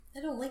I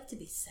don't like to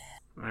be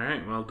sad. All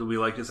right, well, do we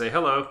like to say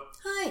hello?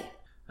 Hi.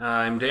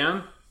 I'm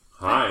Dan.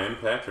 Hi, I'm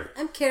Patrick.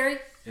 I'm Carrie.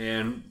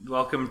 And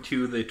welcome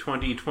to the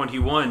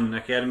 2021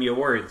 Academy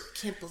Awards.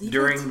 Can't believe it.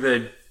 During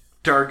the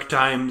dark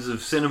times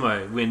of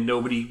cinema when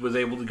nobody was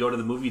able to go to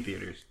the movie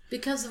theaters.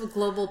 Because of a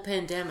global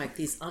pandemic,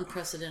 these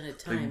unprecedented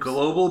times. The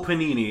global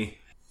panini.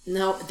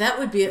 No, that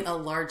would be a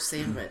large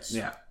sandwich.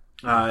 Yeah.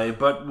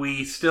 But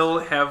we still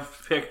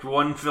have picked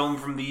one film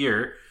from the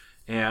year.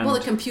 And well,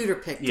 the computer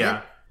picked it.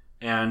 Yeah.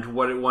 And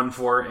what it won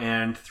for,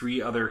 and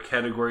 3 other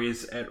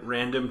categories at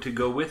random to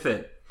go with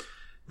it.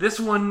 This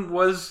one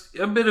was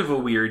a bit of a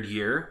weird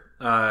year.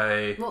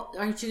 Well,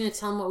 aren't you going to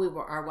tell them what we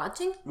are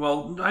watching?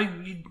 Well,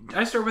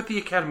 I start with the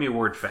Academy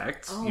Award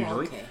facts,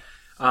 usually. Okay.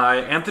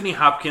 Anthony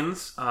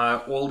Hopkins,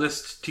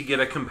 oldest to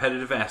get a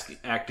competitive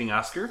acting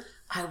Oscar.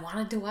 I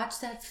wanted to watch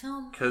that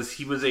film. Because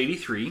he was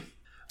 83.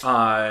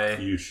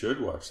 You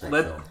should watch that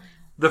film.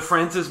 The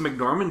Frances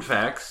McDormand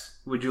facts,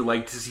 would you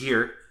like to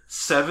hear?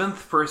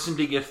 7th person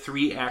to get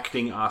 3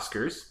 acting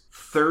Oscars.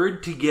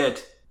 3rd to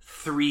get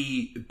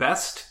 3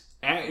 best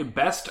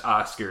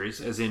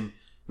Oscars, as in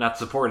not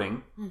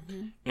supporting.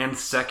 Mm-hmm. And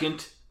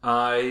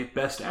 2nd,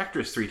 best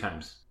actress 3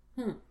 times.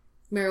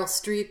 Meryl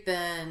Streep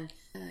and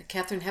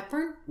Katharine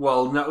Hepburn?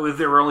 Well, no,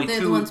 there were only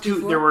two.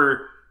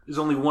 There's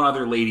only one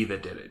other lady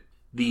that did it.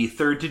 The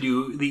third to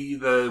do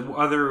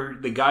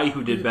the guy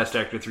who did Best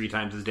Actor 3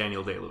 times is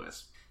Daniel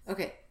Day-Lewis.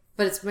 Okay,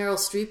 but it's Meryl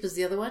Streep is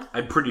the other one?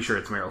 I'm pretty sure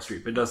it's Meryl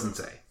Streep. It doesn't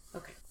say.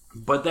 Okay.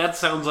 But that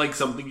sounds like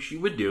something she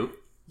would do.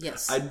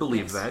 Yes. I'd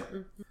believe that.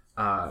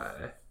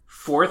 Mm-hmm.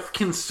 4th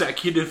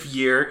consecutive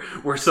year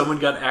where someone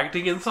got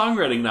acting and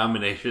songwriting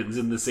nominations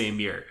in the same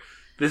year.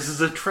 This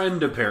is a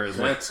trend,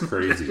 apparently. That's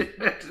crazy.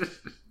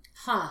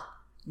 Huh.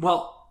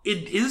 Well,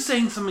 it is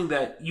saying something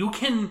that you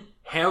can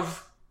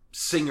have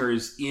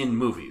singers in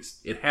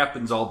movies. It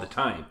happens all the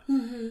time.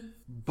 Mm-hmm.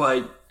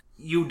 But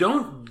you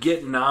don't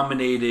get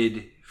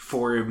nominated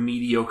for a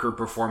mediocre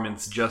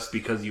performance just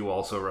because you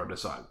also wrote a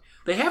song.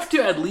 They have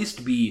to at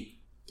least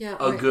be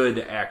a good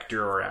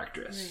actor or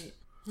actress.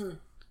 Right.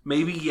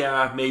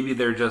 Maybe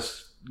they're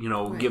just,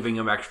 giving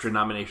them extra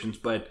nominations,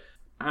 but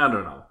I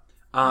don't know.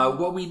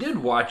 What we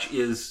did watch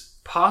is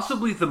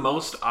possibly the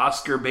most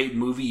Oscar bait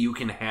movie you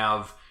can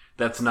have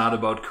that's not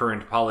about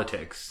current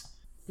politics.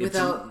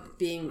 Without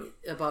being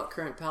about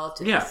current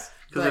politics. Yeah.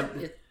 But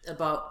it's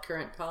about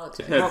current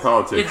politics. It had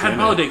politics It had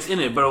politics in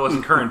it, but it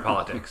wasn't current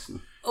politics.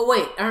 Oh,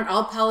 wait. Aren't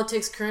all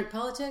politics current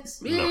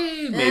politics? No.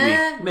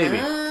 Maybe.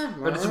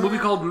 But it's a movie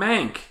called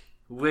Mank,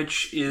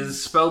 which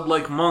is spelled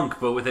like monk,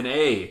 but with an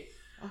A.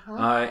 Uh-huh.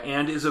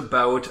 And is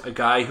about a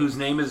guy whose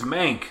name is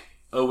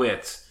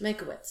Mankiewicz.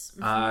 Mankiewicz.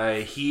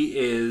 Mm-hmm. He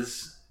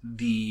is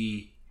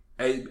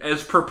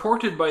as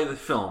purported by the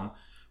film,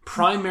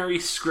 primary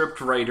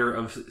script writer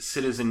of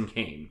Citizen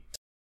Kane.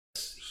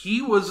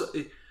 He was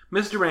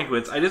Mr.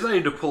 Mankiewicz. I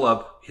decided to pull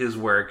up his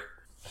work.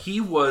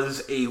 He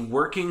was a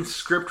working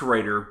script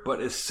writer,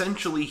 but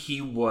essentially he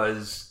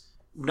was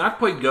not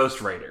quite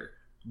ghostwriter,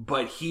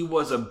 but he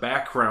was a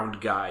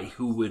background guy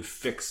who would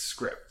fix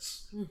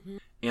scripts. Mm-hmm.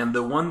 And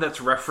the one that's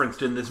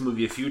referenced in this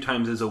movie a few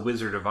times is A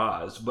Wizard of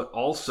Oz, but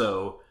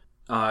also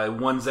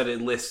ones that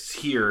it lists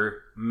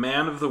here: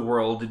 Man of the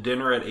World,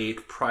 Dinner at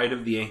 8, Pride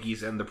of the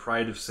Yankees, and The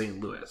Pride of St.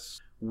 Louis,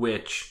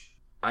 which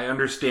I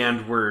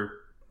understand were,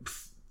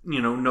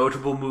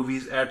 notable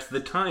movies at the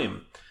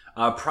time.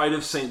 Pride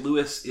of St.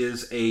 Louis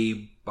is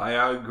a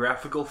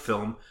biographical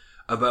film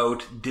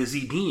about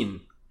Dizzy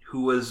Dean,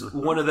 who was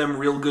one of them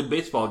real good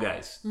baseball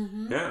guys.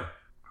 Mm-hmm.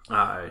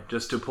 Yeah.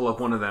 Just to pull up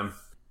one of them.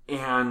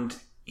 And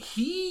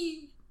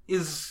he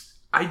is...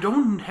 I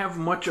don't have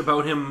much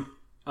about him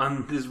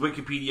on his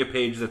Wikipedia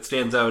page that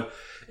stands out,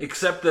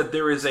 except that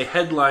there is a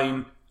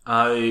headline,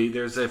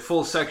 there's a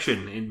full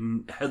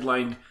section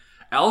headlined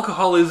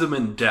Alcoholism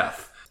and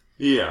Death.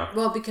 Yeah.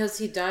 Well, because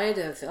he died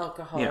of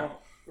alcohol. Yeah.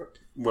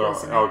 Well,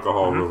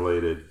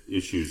 alcohol-related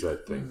issues, I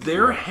think.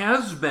 There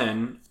has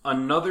been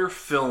another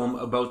film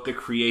about the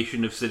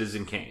creation of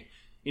Citizen Kane.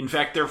 In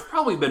fact, there have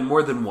probably been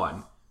more than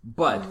one.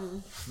 But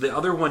the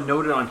other one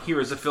noted on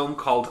here is a film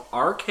called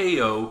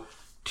RKO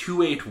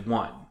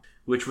 281,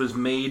 which was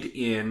made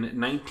in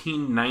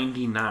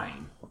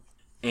 1999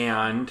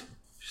 and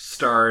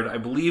starred, I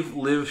believe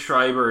Liv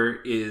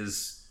Schreiber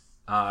is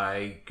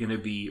going to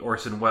be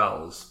Orson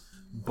Welles,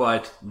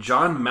 but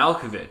John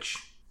Malkovich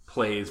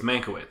plays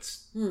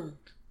Mankiewicz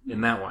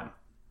in that one.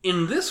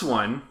 In this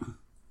one,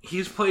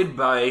 he's played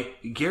by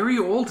Gary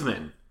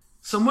Oldman,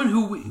 someone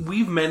who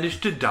we've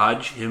managed to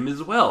dodge him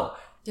as well.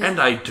 Yeah.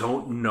 And I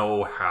don't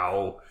know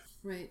how.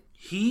 Right.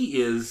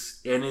 He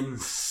is an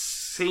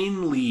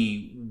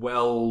insanely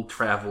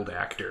well-traveled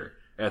actor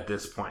at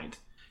this point.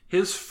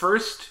 His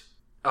first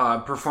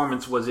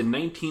performance was in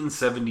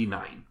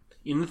 1979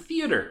 in the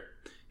theater.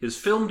 His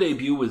film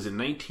debut was in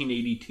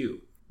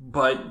 1982.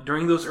 But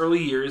during those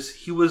early years,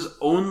 he was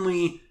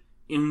only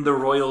in the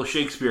Royal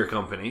Shakespeare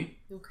Company.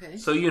 Okay.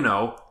 So,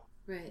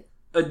 right.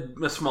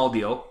 a small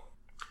deal.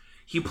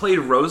 He played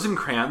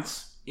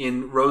Rosencrantz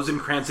in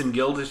Rosencrantz and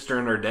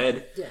Guildenstern Are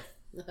Dead.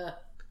 Yeah.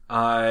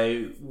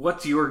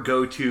 What's your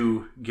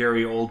go-to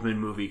Gary Oldman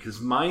movie?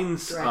 Because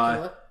mine's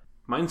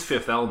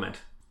Fifth Element.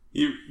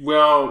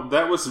 Well,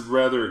 that was a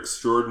rather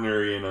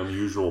extraordinary and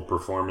unusual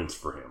performance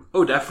for him.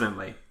 Oh,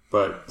 definitely.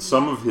 But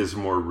some of his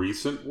more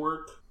recent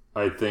work,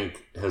 I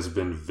think, has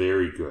been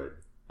very good.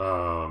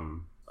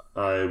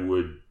 I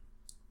would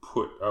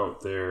put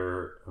out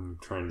there, I'm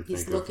trying to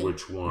think of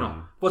which one.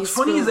 No. What's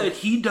funny is that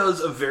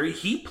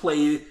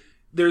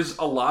there's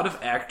a lot of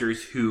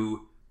actors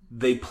who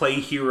they play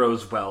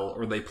heroes well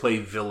or they play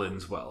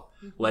villains well.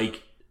 Mm-hmm.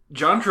 Like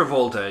John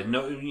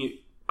Travolta,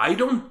 I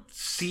don't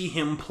see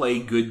him play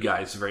good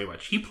guys very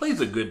much. He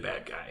plays a good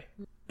bad guy.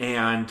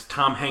 And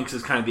Tom Hanks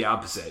is kind of the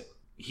opposite.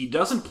 He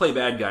doesn't play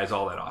bad guys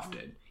all that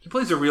often. He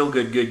plays a real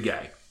good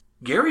guy.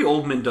 Gary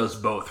Oldman does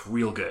both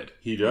real good.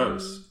 He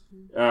does.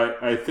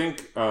 I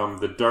think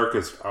The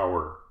Darkest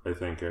Hour, I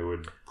think I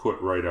would put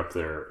right up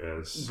there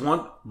as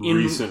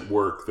recent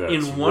work that's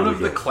in one really of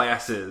good. The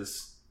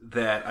classes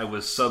that I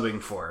was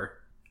subbing for,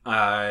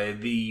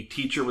 the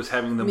teacher was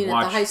having them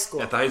watch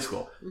at the high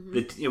school. Mm-hmm.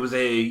 It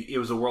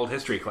was a world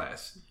history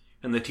class,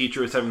 and the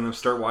teacher was having them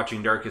start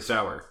watching Darkest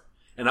Hour.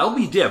 And I'll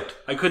be dipped,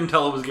 I couldn't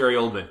tell it was Gary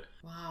Oldman.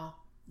 Wow.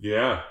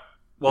 Yeah.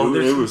 Well,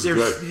 it was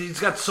good. He's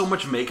got so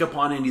much makeup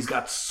on, and he's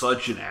got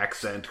such an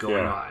accent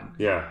going on.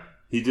 Yeah,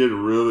 he did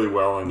really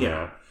well in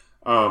that.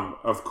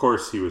 Of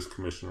course, he was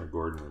Commissioner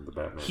Gordon in the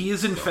Batman. He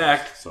is, in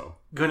fact,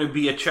 going to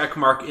be a check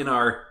mark in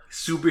our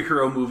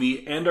superhero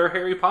movie and our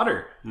Harry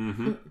Potter.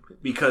 Mm-hmm.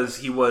 Because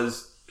he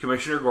was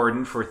Commissioner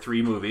Gordon for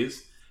 3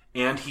 movies,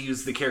 and he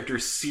used the character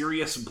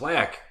Sirius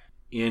Black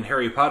in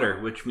Harry Potter,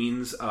 which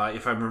means,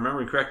 if I'm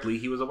remembering correctly,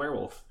 he was a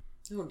werewolf.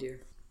 Oh,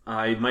 dear.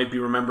 I might be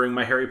remembering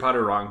my Harry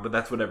Potter wrong, but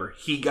that's whatever.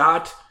 He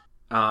got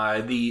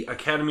the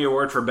Academy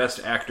Award for Best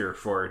Actor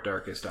for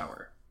Darkest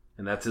Hour.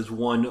 And that's his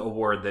one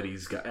award that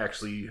he's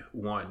actually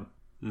won.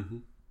 Mm-hmm.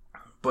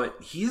 But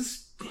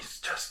he's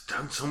just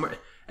done so much.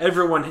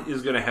 Everyone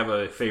is going to have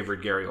a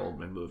favorite Gary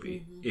Oldman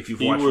movie if you've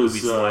watched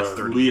movies the last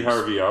 30 Lee years.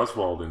 Harvey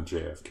Oswald in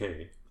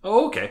JFK.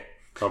 Oh, okay.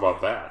 How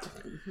about that?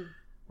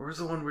 Where's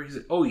the one where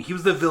he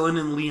was the villain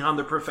in Leon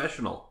the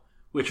Professional,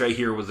 which I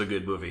hear was a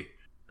good movie.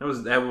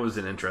 That was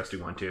an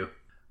interesting one, too.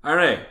 All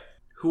right.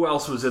 Who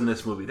else was in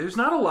this movie? There's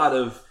not a lot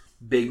of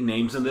big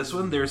names in this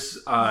one. There's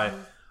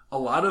a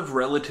lot of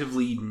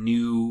relatively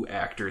new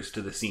actors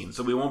to the scene.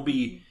 So we won't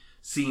be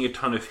seeing a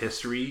ton of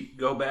history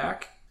go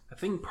back. I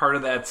think part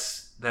of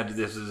that's that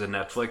this is a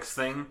Netflix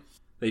thing.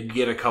 They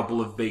get a couple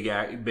of big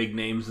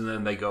names, and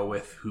then they go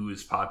with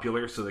who's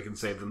popular so they can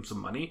save them some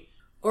money.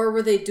 Or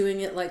were they doing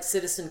it like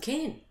Citizen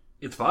Kane?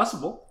 It's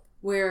possible.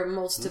 Where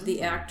most of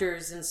the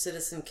actors in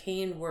Citizen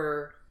Kane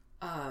were...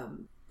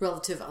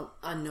 relative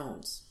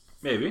unknowns.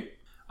 Maybe.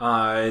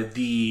 I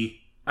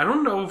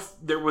don't know if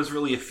there was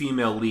really a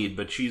female lead,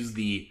 but she was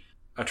the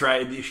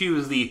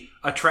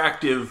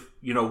attractive,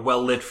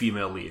 well-lit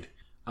female lead.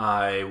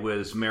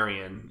 Was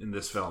Marion in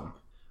this film.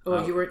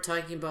 Oh, you weren't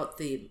talking about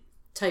the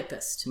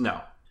typist.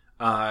 No.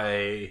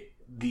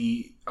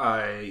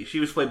 She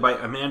was played by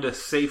Amanda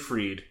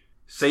Seyfried.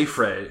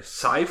 Seyfried?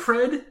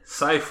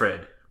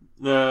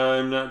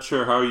 I'm not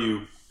sure how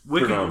you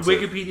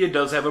Wikipedia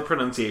does have a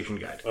pronunciation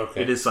guide.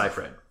 Okay. It is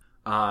Seyfried.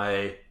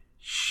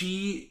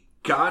 She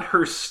got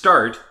her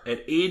start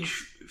at age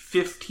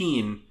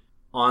 15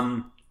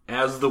 on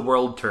As the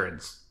World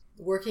Turns.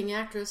 Working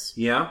actress.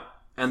 Yeah.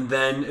 And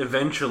then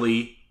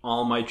eventually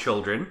All My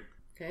Children.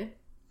 Okay.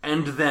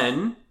 And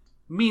then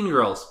Mean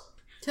Girls.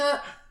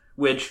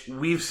 Which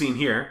we've seen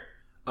here.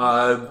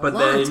 A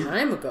long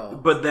time ago.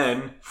 But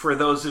then, for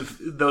those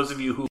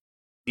of you who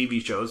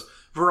TV shows,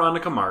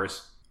 Veronica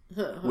Mars.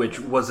 Which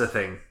was a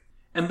thing.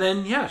 And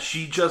then,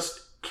 she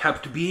just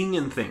kept being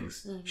in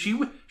things.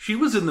 Mm-hmm. She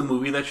was in the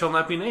movie that shall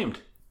not be named.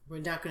 We're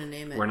not going to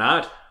name it. We're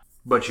not.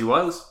 But she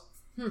was.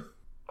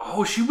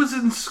 Oh, she was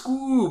in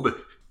Scoob.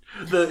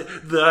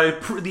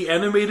 The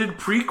animated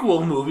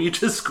prequel movie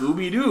to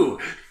Scooby-Doo.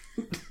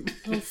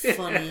 Oh,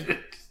 funny.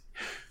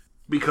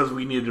 Because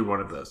we needed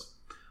one of those.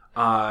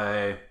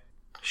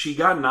 She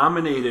got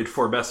nominated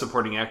for Best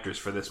Supporting Actress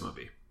for this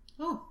movie.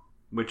 Oh.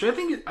 Which I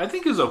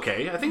think is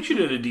okay. I think she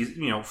did a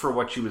decent, for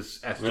what she was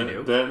asked to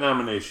do. That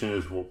nomination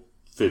is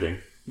fitting.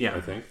 Yeah,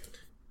 I think.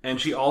 And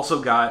she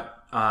also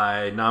got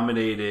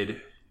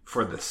nominated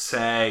for the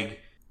SAG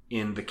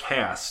in the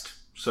cast,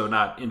 so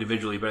not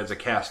individually, but as a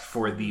cast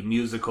for the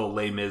musical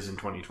Les Mis in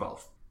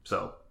 2012.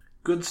 So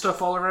good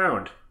stuff all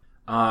around.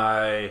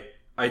 I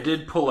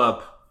did pull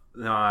up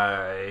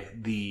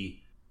the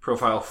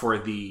profile for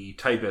the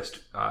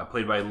typist,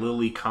 played by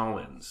Lily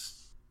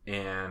Collins,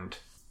 and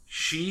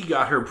she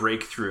got her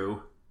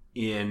breakthrough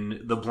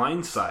in The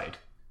Blind Side,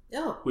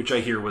 which I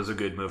hear was a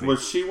good movie.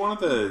 Was she one of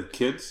the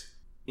kids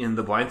in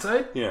The Blind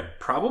Side? Yeah,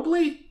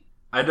 probably.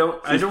 I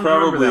don't remember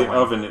probably that one.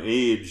 Of an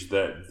age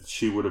that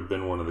she would have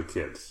been one of the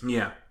kids.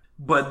 Yeah,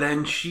 but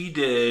then she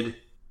did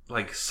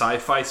like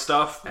sci-fi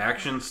stuff,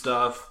 action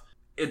stuff.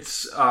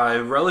 It's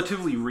a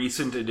relatively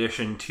recent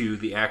addition to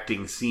the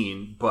acting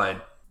scene,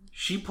 but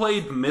she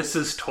played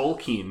Mrs.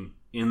 Tolkien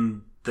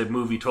in the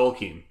movie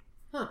Tolkien.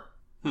 Huh.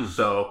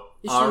 So,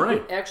 is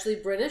she actually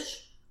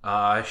British?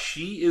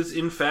 She is,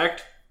 in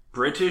fact,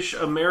 British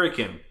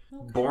American,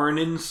 born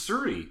in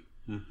Surrey.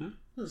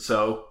 Mm-hmm.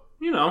 So,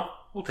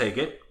 we'll take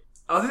it.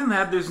 Other than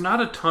that, there's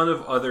not a ton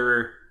of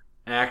other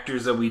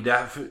actors that we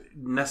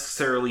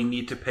necessarily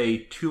need to pay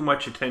too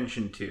much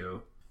attention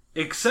to,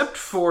 except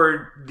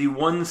for the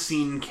one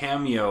scene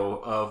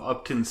cameo of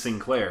Upton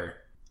Sinclair.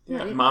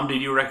 Yeah. Mom,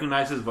 did you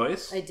recognize his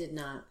voice? I did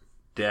not.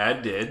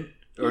 Dad did.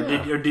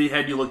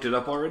 Had you looked it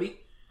up already?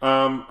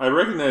 I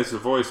recognized the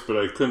voice, but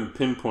I couldn't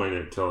pinpoint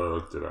it until I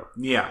looked it up.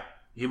 Yeah.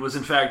 He was,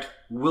 in fact,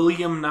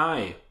 William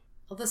Nye.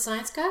 Oh, the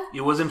science guy?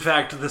 It was, in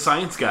fact, the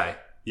science guy.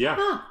 Yeah.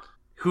 Huh.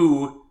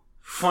 Who,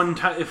 fun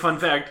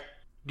fact,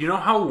 do you know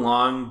how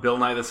long Bill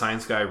Nye the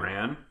Science Guy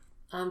ran?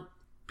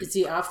 Is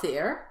he off the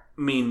air?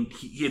 I mean,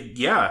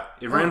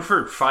 it ran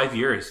for 5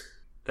 years.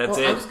 That's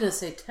it. I was going to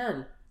say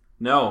 10.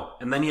 No,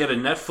 and then he had a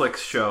Netflix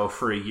show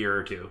for a year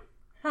or two.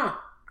 Huh.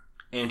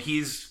 And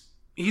he's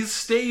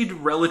stayed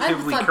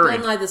relatively I thought current.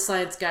 Bill Nye the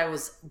Science Guy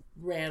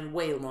ran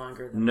way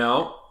longer than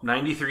No,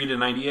 93 to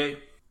 98.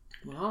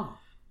 Wow.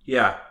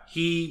 Yeah,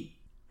 he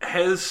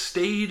has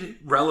stayed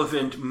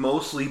relevant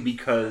mostly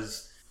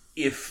because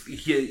if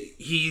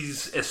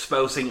he's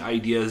espousing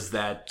ideas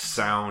that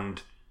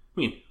sound,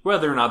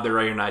 whether or not they're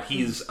right or not,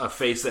 he's a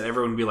face that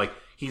everyone would be like,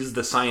 he's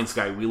the science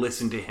guy, we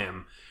listen to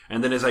him.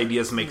 And then his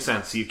ideas make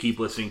sense, so you keep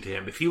listening to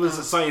him. If he was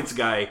a science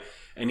guy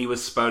and he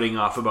was spouting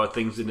off about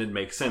things that didn't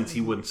make sense, he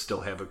wouldn't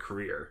still have a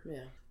career.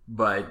 Yeah.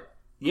 But,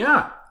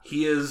 yeah,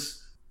 he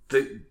is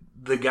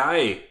the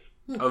guy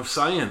of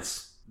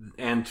science.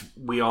 And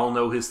we all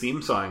know his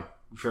theme song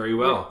very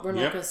well. We're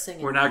not going to sing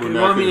it. We're not going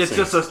to. It's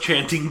just us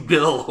chanting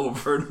Bill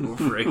over and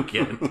over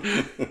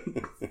again.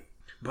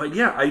 But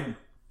yeah,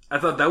 I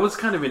thought that was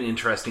kind of an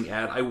interesting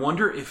ad. I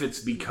wonder if it's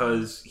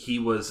because he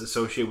was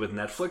associated with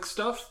Netflix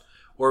stuff,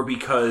 or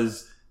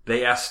because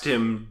they asked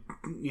him,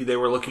 they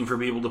were looking for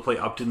people to play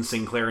Upton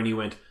Sinclair, and he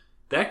went,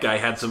 that guy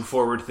had some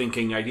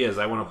forward-thinking ideas.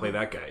 I want to play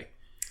that guy.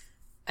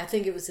 I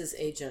think it was his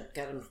agent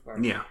got him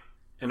started. Yeah.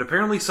 And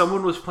apparently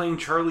someone was playing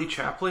Charlie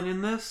Chaplin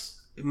in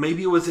this.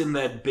 Maybe it was in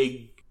that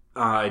big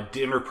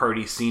dinner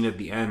party scene at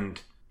the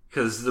end.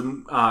 Because the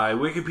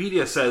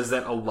Wikipedia says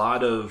that a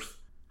lot of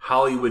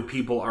Hollywood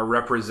people are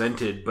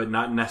represented, but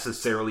not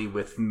necessarily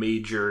with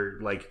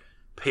major,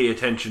 pay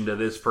attention to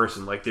this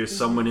person. There's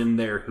someone in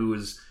there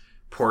who's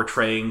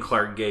portraying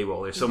Clark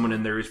Gable. There's someone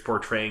in there who's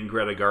portraying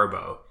Greta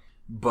Garbo.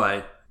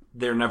 But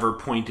they're never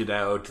pointed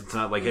out. It's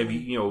not like, have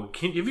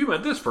you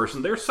met this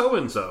person? They're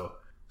so-and-so.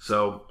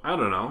 So, I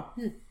don't know.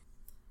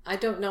 I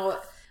don't know.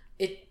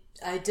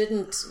 I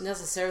didn't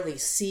necessarily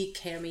see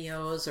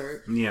cameos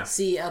or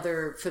see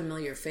other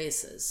familiar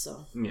faces.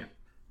 So yeah.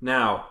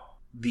 Now,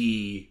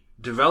 the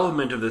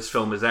development of this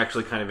film is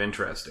actually kind of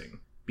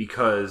interesting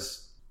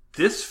because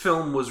this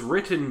film was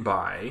written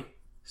by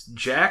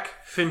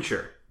Jack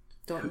Fincher.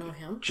 Don't know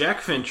him.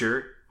 Jack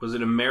Fincher was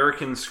an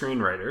American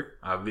screenwriter,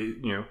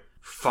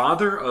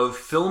 father of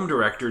film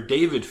director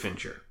David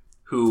Fincher,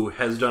 who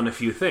has done a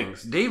few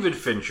things. David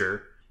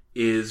Fincher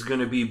is going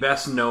to be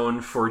best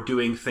known for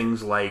doing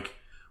things like,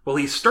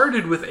 he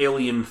started with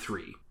Alien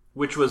 3,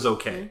 which was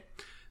okay.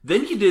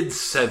 Then he did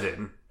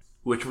 7,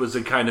 which was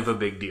a kind of a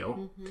big deal.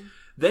 Mm-hmm.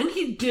 Then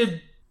he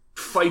did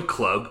Fight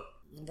Club,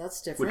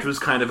 that's different, which was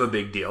kind of a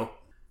big deal.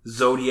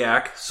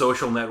 Zodiac,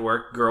 Social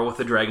Network, Girl with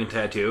the Dragon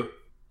Tattoo,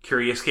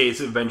 Curious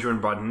Case of Benjamin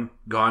Button,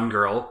 Gone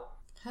Girl.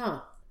 Huh.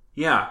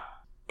 Yeah.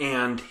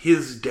 And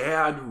his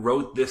dad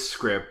wrote this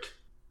script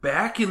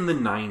back in the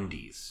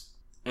 90s.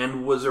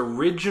 And was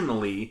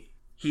originally,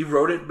 he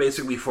wrote it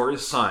basically for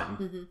his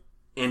son,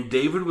 and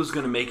David was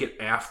going to make it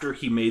after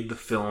he made the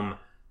film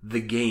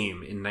The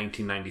Game in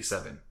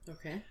 1997.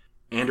 Okay.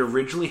 And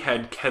originally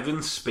had Kevin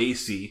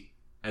Spacey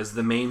as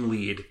the main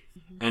lead,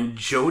 and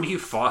Jodie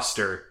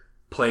Foster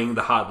playing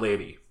the hot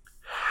lady.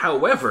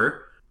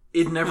 However,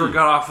 it never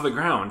got off the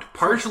ground,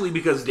 partially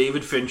because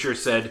David Fincher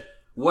said,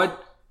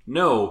 what?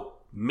 No.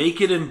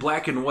 Make it in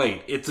black and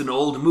white. It's an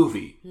old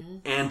movie.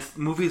 And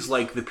movies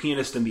like The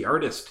Pianist and the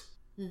Artist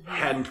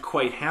hadn't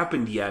quite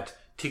happened yet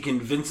to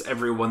convince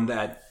everyone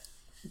that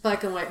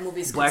black and white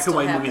movies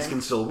can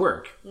still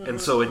work.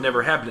 And so it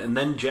never happened. And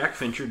then Jack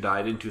Fincher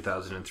died in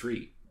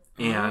 2003.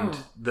 And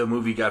the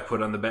movie got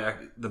put on the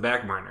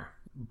back burner.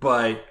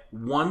 But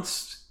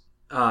once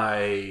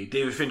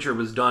David Fincher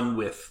was done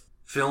with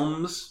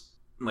films,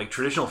 like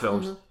traditional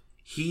films,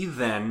 he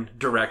then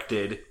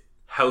directed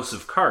House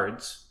of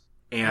Cards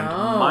and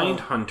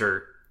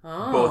Mindhunter,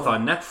 both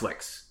on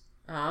Netflix.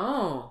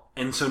 Oh.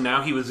 And so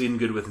now he was in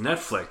good with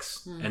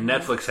Netflix, and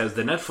Netflix has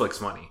the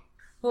Netflix money.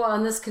 Well,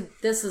 and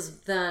this is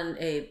then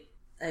a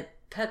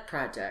pet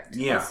project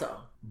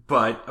also.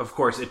 But, of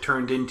course, it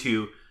turned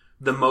into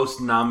the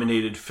most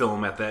nominated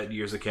film at that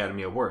year's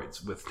Academy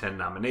Awards, with 10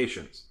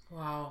 nominations.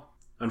 Wow.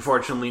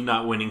 Unfortunately,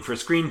 not winning for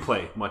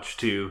screenplay, much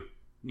to,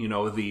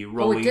 the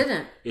rolling... Oh, it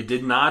didn't? It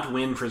did not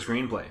win for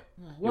screenplay.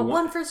 What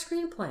won for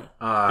screenplay?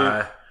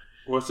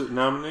 Was it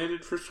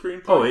nominated for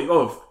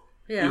screenplay?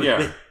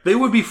 Yeah. They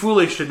would be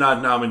foolish to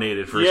not nominate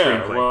it for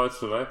screenplay. Yeah, well,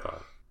 that's what I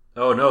thought.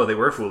 Oh no, they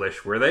were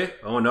foolish. Were they?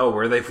 Oh no,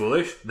 were they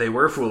foolish? They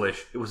were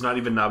foolish. It was not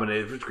even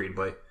nominated for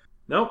screenplay.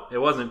 Nope, it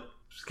wasn't.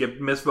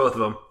 Missed both of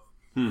them.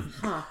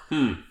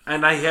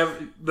 And I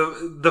have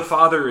the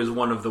father is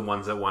one of the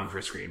ones that won for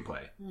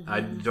screenplay.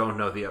 I don't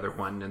know the other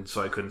one, and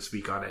so I couldn't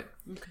speak on it.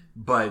 Okay.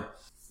 But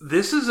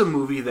this is a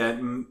movie that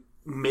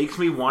makes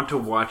me want to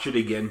watch it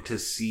again to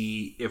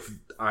see if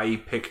I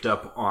picked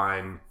up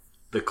on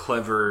the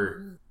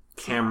clever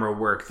camera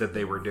work that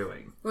they were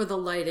doing, or the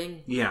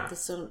lighting, the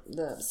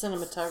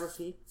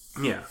cinematography.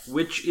 Yeah,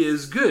 which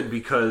is good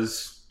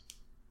because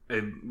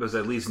it was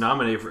at least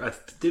nominated for.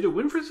 Did it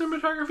win for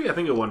cinematography? I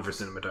think it won for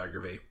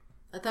cinematography.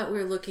 I thought we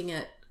were looking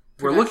at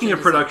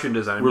production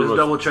design. We're just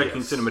double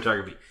checking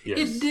cinematography. Yes.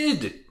 It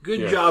did.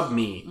 Good job,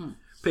 me,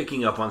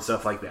 picking up on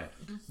stuff like that.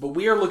 But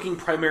we are looking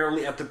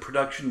primarily at the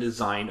production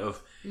design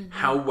of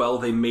how well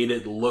they made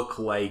it look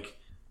like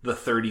the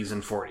 30s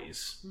and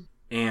 40s.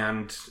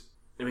 And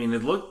I mean,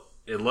 it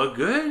looked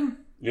good.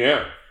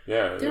 Yeah.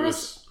 There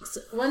was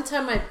one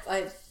time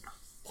I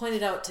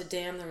pointed out to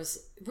Dan there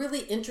was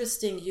really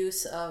interesting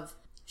use of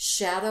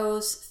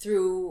shadows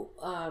through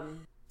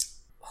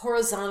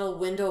horizontal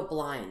window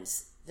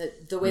blinds.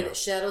 The way that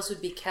shadows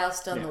would be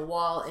cast on the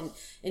wall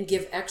and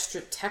give extra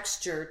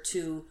texture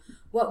to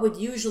what would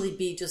usually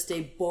be just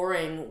a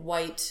boring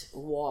white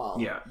wall.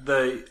 Yeah,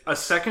 a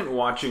second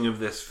watching of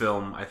this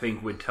film, I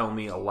think, would tell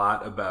me a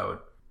lot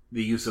about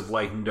the use of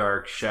light and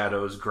dark,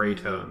 shadows, gray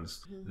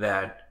tones.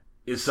 That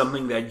is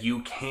something that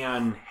you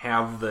can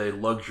have the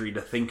luxury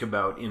to think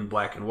about in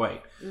black and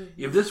white.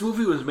 If this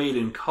movie was made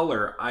in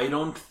color, I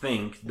don't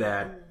think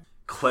that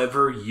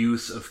clever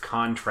use of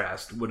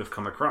contrast would have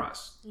come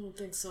across. I don't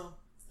think so.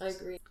 I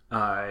agree.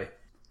 I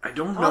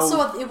don't know.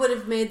 Also, it would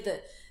have made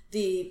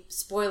the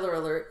spoiler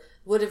alert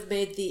would have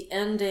made the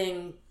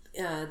ending,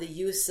 the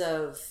use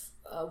of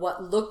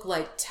what looked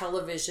like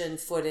television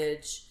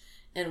footage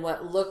and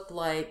what looked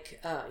like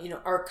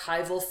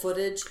archival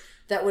footage.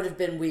 That would have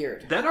been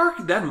weird.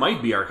 That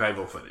might be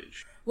archival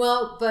footage.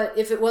 Well, but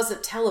if it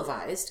wasn't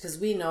televised, because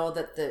we know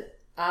that the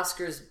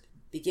Oscars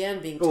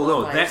began being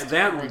televised.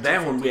 Oh no,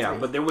 that one, yeah.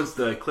 But there was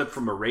the clip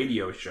from a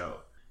radio show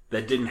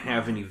that didn't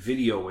have any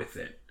video with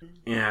it,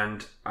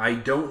 and I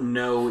don't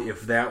know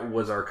if that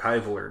was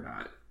archival or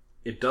not.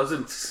 It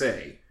doesn't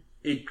say.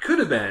 It could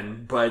have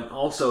been, but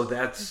also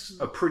that's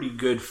a pretty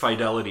good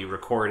fidelity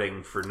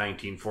recording for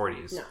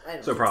 1940s. No, I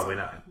don't so probably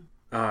not.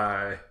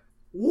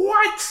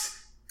 What?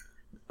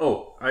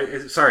 Oh,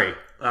 sorry.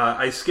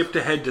 I skipped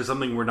ahead to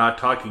something we're not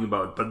talking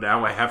about, but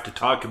now I have to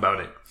talk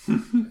about it.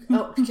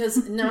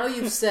 Because now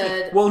you've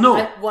said, well, no.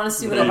 I want to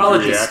see what I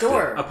bought at the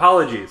store.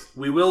 Apologies.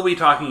 We will be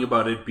talking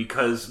about it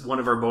because one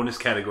of our bonus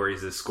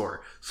categories is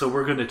score. So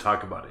we're going to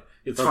talk about it.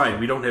 It's fine.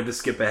 We don't have to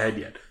skip ahead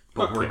yet,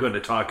 but we're going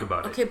to talk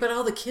about it. Okay, but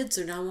all the kids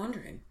are now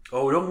wondering.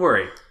 Oh, don't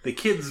worry. The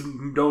kids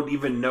don't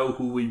even know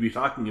who we'd be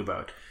talking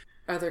about.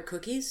 Are there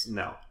cookies?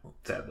 No,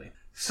 sadly.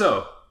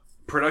 So,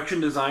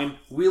 production design,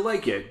 we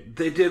like it.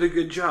 They did a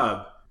good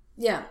job.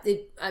 Yeah,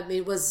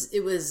 it was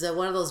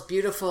one of those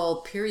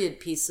beautiful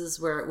period pieces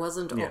where it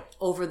wasn't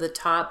over the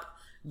top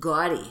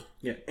gaudy.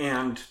 Yeah,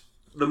 and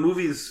the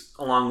movies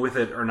along with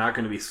it are not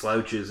going to be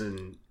slouches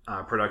in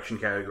production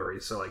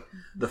categories. So, like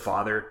The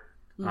Father,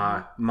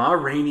 Ma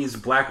Rainey's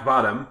Black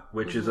Bottom,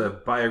 which is a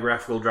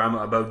biographical drama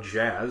about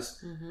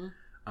jazz.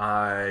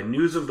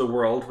 News of the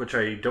World, which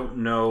I don't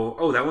know.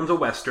 Oh, that one's a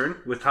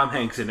Western with Tom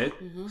Hanks in it.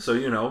 So,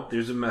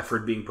 there's some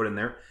effort being put in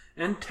there.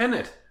 And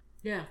Tenet.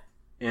 Yeah.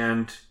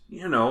 And,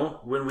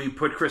 when we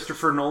put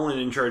Christopher Nolan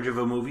in charge of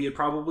a movie, it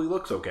probably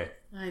looks okay.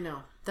 I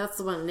know. That's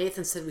the one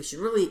Nathan said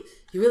you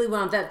really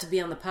wanted that to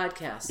be on the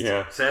podcast.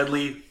 Yeah.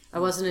 Sadly, I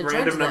wasn't in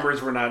random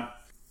numbers were not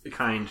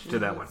kind to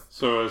that one.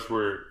 So as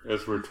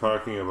we're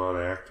talking about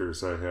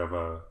actors, I have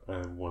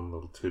one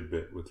little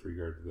tidbit with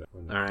regard to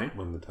that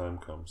when the time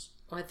comes.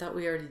 Oh, I thought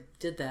we already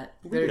did that.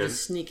 We better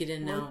just sneak it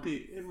in now.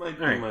 It might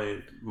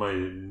be my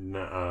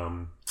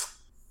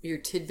your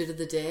tidbit of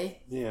the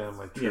day? Yeah,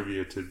 my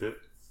trivia tidbit.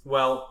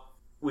 Well,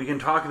 we can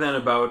talk then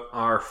about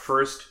our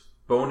first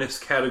bonus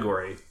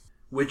category,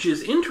 which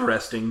is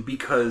interesting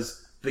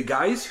because the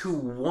guys who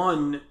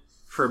won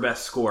for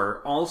Best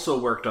Score also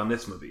worked on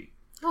this movie.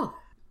 Oh.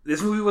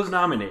 This movie was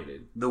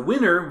nominated. The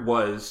winner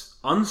was,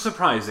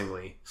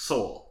 unsurprisingly,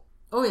 Soul.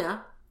 Oh, yeah.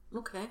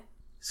 Okay.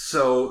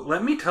 So,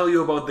 let me tell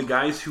you about the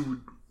guys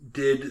who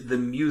did the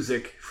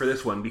music for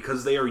this one,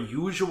 because they are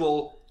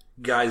usual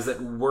guys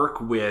that work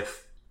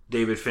with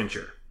David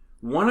Fincher.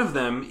 One of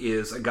them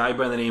is a guy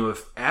by the name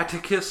of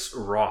Atticus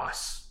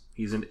Ross.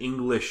 He's an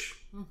English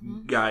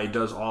guy,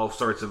 does all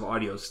sorts of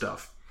audio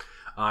stuff.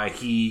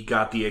 He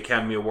got the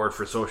Academy Award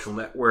for Social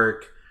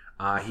Network.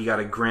 He got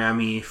a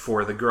Grammy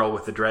for The Girl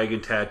with the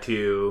Dragon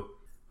Tattoo.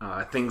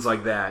 Things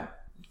like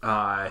that.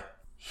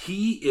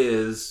 He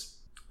is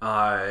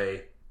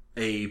a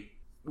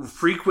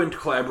frequent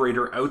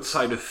collaborator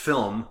outside of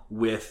film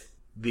with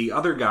the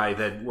other guy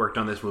that worked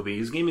on this movie.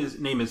 His name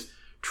is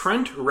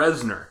Trent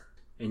Reznor.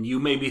 And you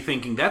may be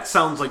thinking, that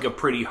sounds like a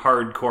pretty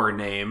hardcore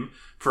name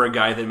for a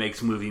guy that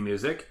makes movie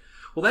music.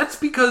 Well, that's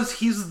because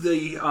he's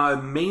the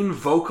main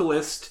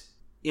vocalist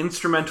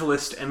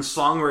instrumentalist and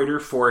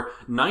songwriter for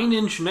Nine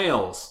Inch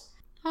Nails,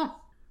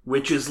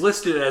 which is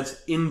listed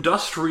as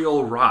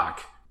industrial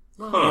rock.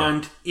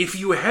 And if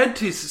you had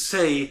to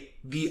say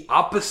the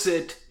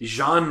opposite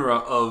genre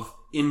of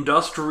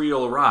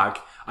industrial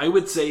rock, I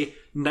would say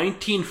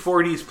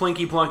 1940s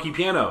Plinky Plonky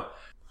Piano.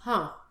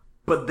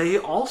 But they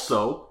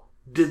also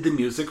did the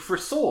music for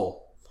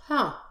Soul.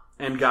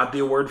 And got the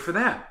award for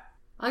that.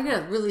 I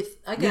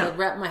gotta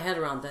wrap my head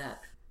around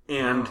that.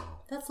 And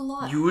that's a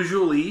lot.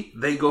 Usually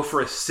they go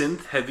for a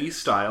synth-heavy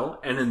style,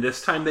 and in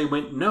this time they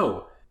went,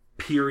 no,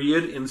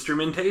 period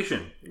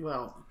instrumentation.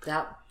 Well,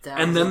 that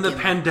and then the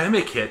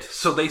pandemic hit,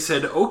 so they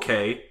said,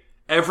 okay,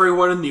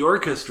 everyone in the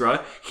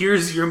orchestra,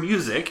 here's your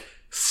music,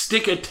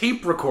 stick a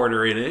tape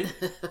recorder in it.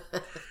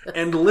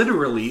 And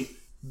literally,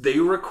 they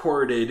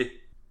recorded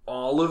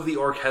all of the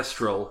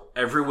orchestral,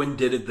 everyone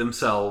did it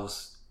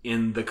themselves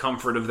in the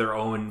comfort of their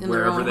own,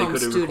 wherever they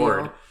could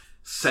record.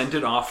 Sent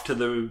it off to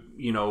the,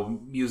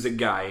 music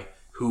guy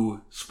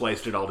who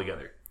spliced it all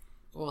together.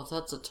 Well,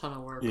 that's a ton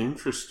of work.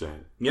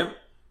 Interesting. Yep.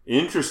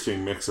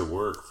 Interesting mix of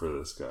work for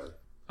this guy.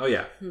 Oh,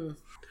 yeah.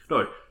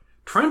 No,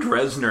 Trent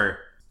Reznor,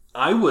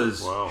 I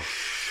was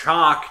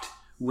shocked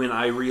when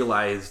I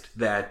realized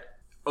that,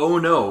 oh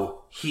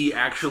no, he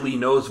actually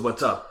knows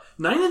what's up.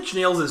 Nine Inch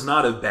Nails is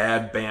not a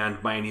bad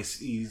band by any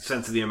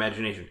sense of the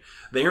imagination.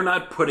 They are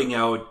not putting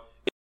out...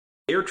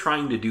 They're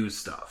trying to do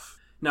stuff.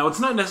 Now, it's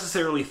not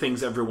necessarily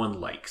things everyone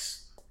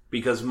likes.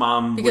 Because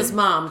mom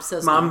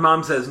says no.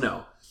 Mom says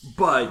no.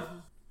 But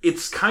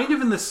it's kind of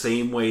in the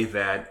same way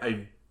that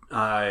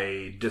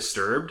I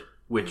Disturbed,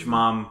 which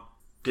mom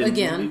didn't...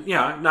 Again.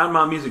 Yeah, not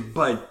mom music,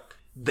 but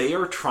they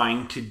are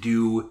trying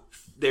to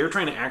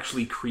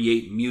actually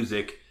create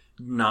music,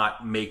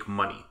 not make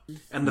money.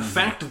 And the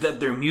fact that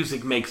their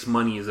music makes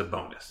money is a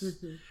bonus.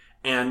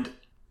 And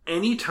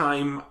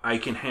anytime I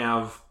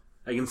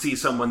can see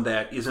someone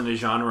that isn't a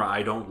genre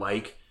I don't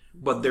like,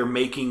 but they're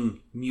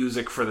making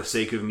music for the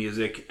sake of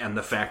music, and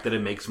the fact that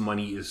it makes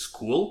money is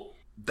cool,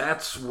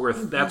 that's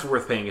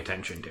worth paying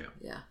attention to.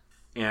 Yeah.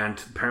 And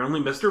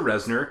apparently Mr.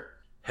 Reznor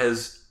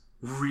has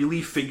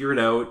really figured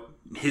out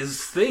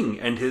his thing,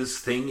 and his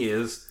thing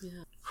is,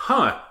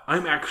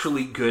 I'm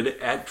actually good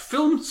at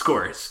film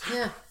scores.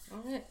 Yeah,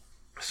 all right.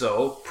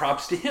 So,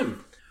 props to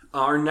him.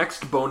 Our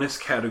next bonus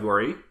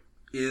category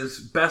is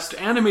Best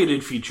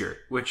Animated Feature,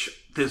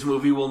 which this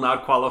movie will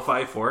not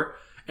qualify for,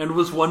 and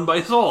was won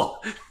by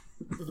Soul.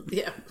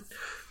 Yeah.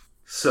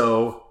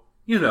 So,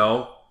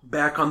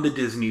 back on the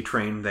Disney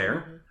train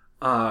there.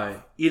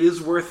 It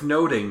is worth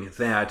noting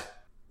that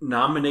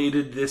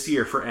nominated this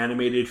year for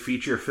animated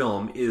feature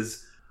film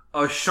is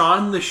a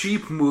Shaun the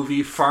Sheep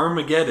movie,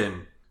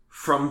 Farmageddon,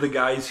 from the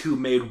guys who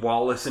made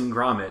Wallace and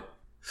Gromit.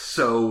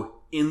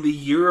 So, in the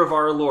year of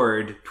our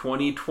Lord,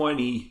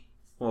 2020,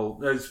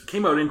 it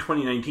came out in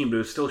 2019, but it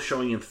was still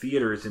showing in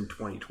theaters in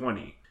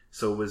 2020.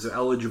 So it was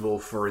eligible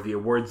for the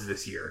awards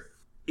this year.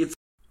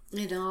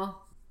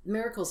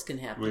 Miracles can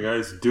happen. The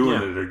guys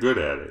doing it are good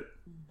at it.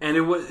 And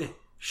it was...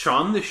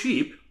 Shaun the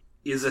Sheep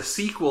is a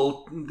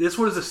sequel... This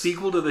was a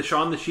sequel to the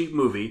Shaun the Sheep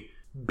movie.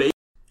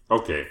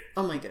 Okay.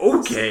 Oh my goodness.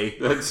 Okay.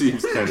 That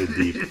seems kind of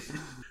deep.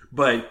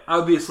 But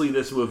obviously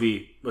this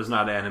movie was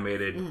not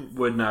animated.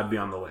 Would not be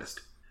on the list.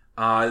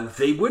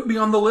 They would be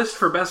on the list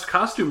for Best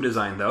Costume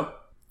Design, though.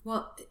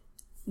 Well,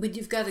 when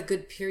you've got a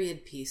good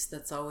period piece,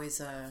 that's always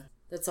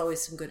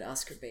some good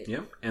Oscar bait.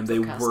 Yep, and they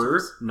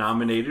were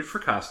nominated for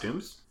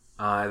costumes.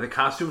 The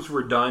costumes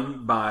were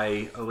done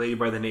by a lady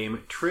by the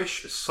name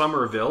Trish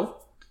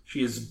Somerville.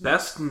 She is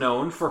best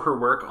known for her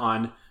work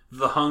on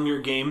The Hunger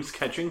Games: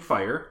 Catching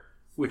Fire,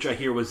 which I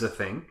hear was a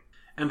thing,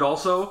 and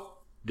also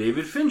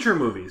David Fincher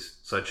movies,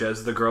 such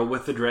as The Girl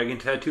with the Dragon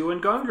Tattoo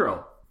and Gone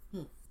Girl.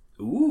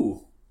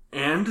 Ooh.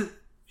 And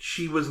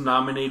she was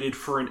nominated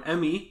for an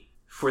Emmy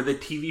for the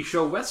TV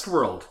show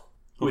Westworld,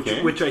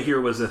 which I hear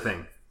was a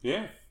thing.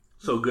 Yeah.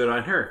 So good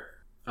on her.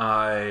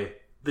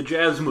 The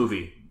Jazz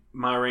movie,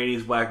 Ma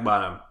Rainey's Black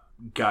Bottom,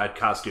 got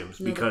costumes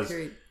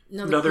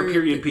another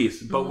period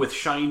piece, but with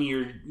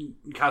shinier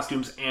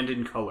costumes and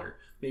in color.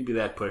 Maybe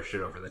that pushed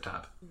it over the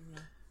top.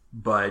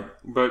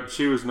 But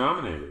she was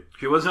nominated.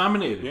 She was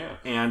nominated. Yeah.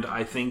 And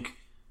I think...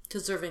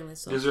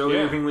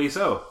 Deservingly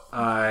so.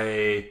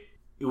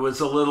 It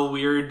was a little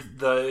weird,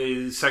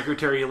 the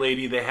secretary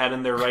lady they had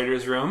in their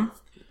writer's room.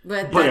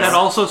 But that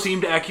also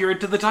seemed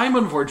accurate to the time,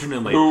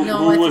 unfortunately.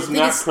 Who was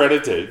not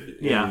credited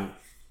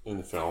in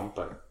the film,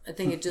 but... I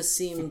think it just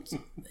seemed...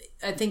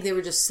 I think they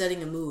were just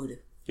setting a mood.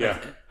 Yeah.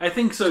 I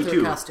think so,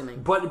 too.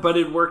 Costuming. But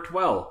it worked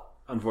well,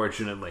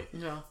 unfortunately.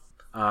 Yeah.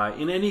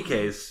 In any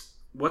case,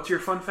 what's your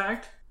fun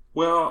fact?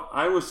 Well,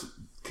 I was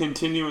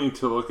continuing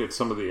to look at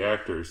some of the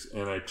actors,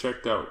 and I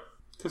checked out,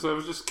 because I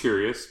was just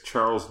curious,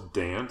 Charles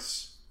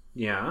Dance.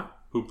 Yeah.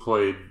 Who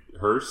played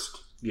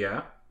Hearst.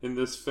 Yeah. In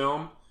this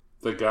film.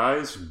 The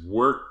guy's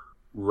work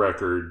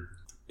record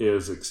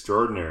is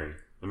extraordinary.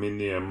 I mean,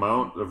 the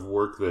amount of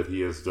work that he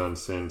has done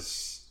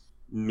since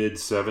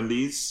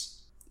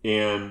mid-70s,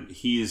 and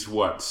he's,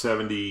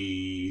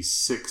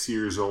 76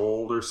 years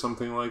old or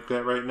something like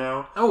that right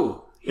now?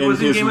 Oh, He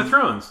was in Game of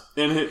Thrones.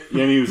 And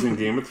he was in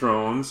Game of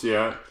Thrones,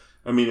 yeah.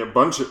 I mean, a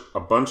bunch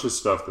of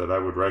stuff that I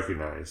would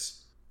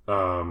recognize.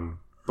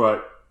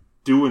 But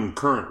doing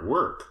current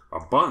work. A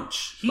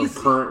bunch of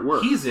current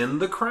work. He's in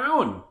The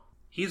Crown.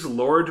 He's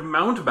Lord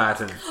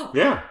Mountbatten.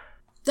 Yeah.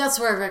 That's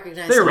where I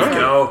recognize There him. we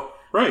go.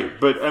 Right,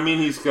 but I mean,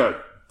 he's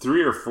got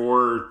 3 or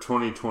 4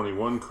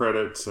 2021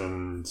 credits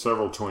and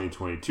several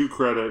 2022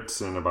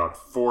 credits and about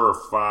 4 or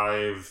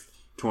 5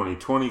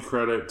 2020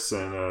 credits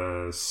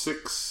and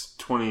 6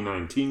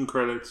 2019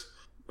 credits.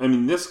 I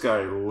mean, this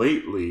guy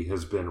lately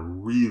has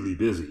been really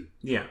busy.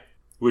 Yeah.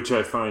 Which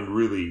I find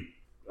really,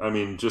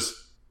 just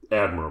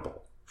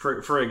admirable.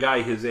 For a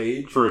guy his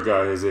age? For a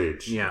guy his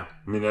age. Yeah.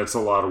 I mean, that's a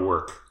lot of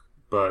work.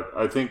 But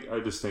I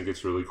just think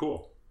it's really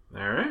cool.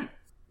 All right.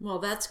 Well,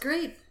 that's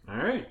great. All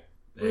right.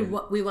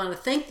 We want to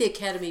thank the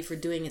Academy for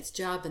doing its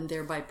job and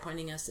thereby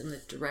pointing us in the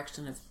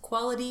direction of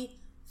quality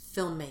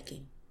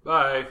filmmaking.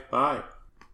 Bye. Bye.